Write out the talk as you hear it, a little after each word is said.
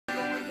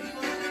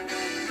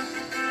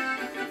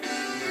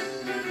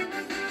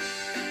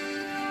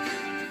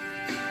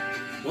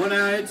Well,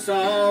 now it's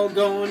all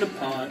going to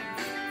pot,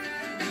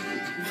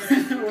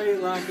 whether we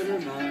like it or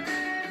not.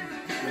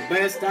 The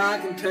best I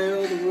can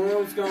tell, the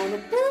world's gonna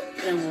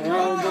boop, and we're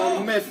all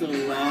gonna miss it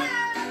a lot.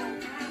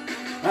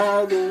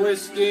 All the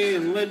whiskey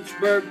in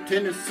Lynchburg,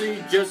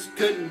 Tennessee just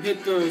couldn't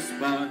hit the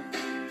spot.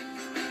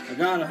 I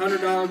got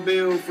 $100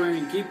 bill,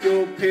 friend, keep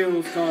your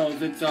pills,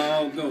 cause it's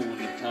all going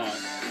to pot.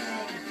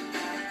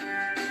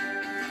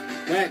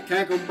 That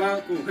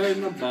cacklebottle head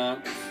in the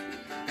box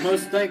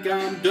must think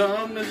I'm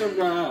dumb as a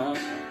rock.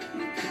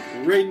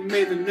 Reading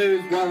me the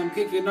news while I'm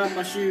kicking up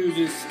my shoes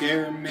is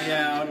scaring me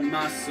out of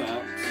my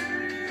socks.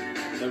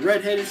 The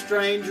red-headed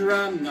stranger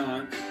I'm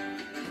not,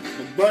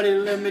 but buddy,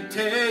 let me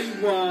tell you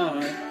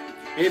what.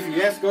 If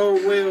you ask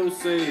old Will,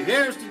 say,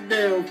 here's the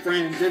deal,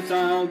 friends, it's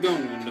all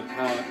going to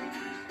pot.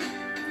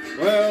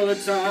 Well,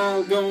 it's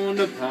all going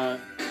to pot,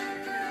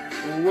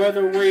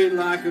 whether we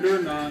like it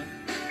or not.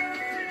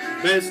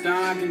 Best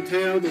I can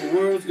tell, the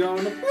world's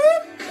gonna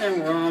whoop,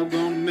 and we're all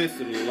gonna miss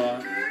it a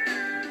lot.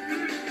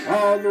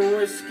 All the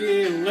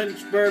whiskey in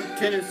Lynchburg,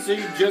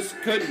 Tennessee just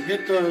couldn't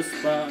hit the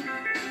spot.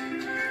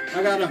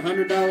 I got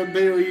 $100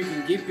 bill, you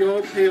can keep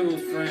your pills,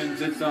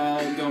 friends, it's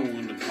all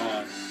going to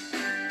pot.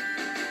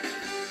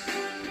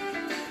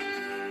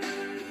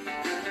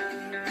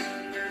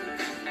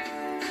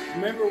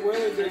 Remember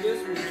Willie did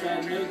this one in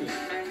Chattanooga?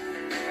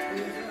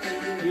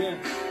 Yeah.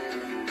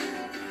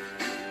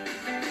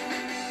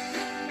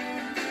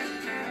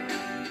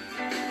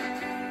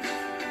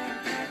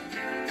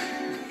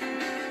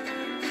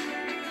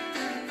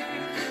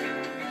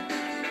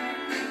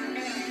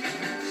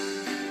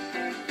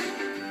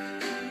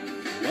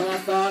 Well, I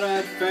thought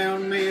I'd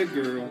found me a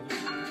girl,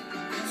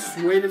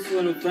 sweetest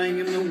little thing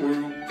in the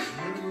world.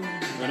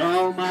 But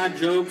all my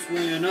jokes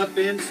went up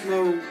in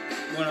smoke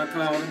when I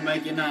called her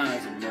making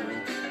eyes at her.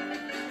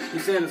 He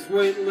said, a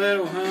sweet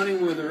little honey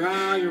with her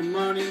eye, your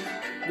money,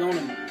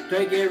 gonna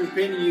take every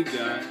penny you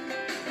got.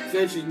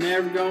 Said she's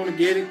never gonna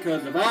get it,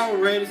 cause I've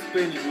already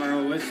spent it,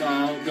 Merle, it's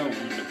all going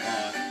to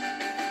pot.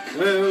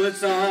 Well,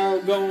 it's all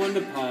going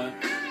to pot,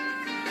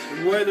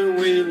 whether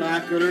we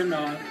like it or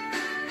not.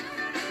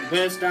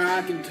 Best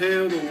I can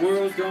tell, the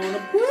world's gonna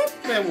whoop,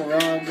 and we're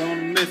all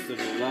gonna miss it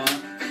a lot.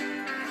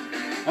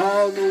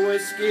 All the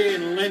whiskey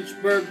in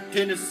Lynchburg,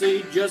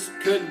 Tennessee just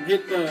couldn't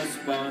hit the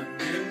spot.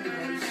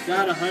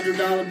 Got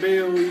 $100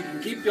 bill, you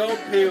can keep your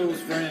pills,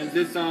 friends,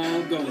 it's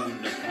all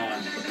going to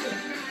pot.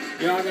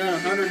 Y'all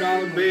got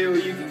 $100 bill,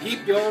 you can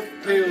keep your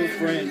pills,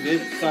 friends,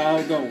 it's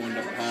all going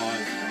to pot.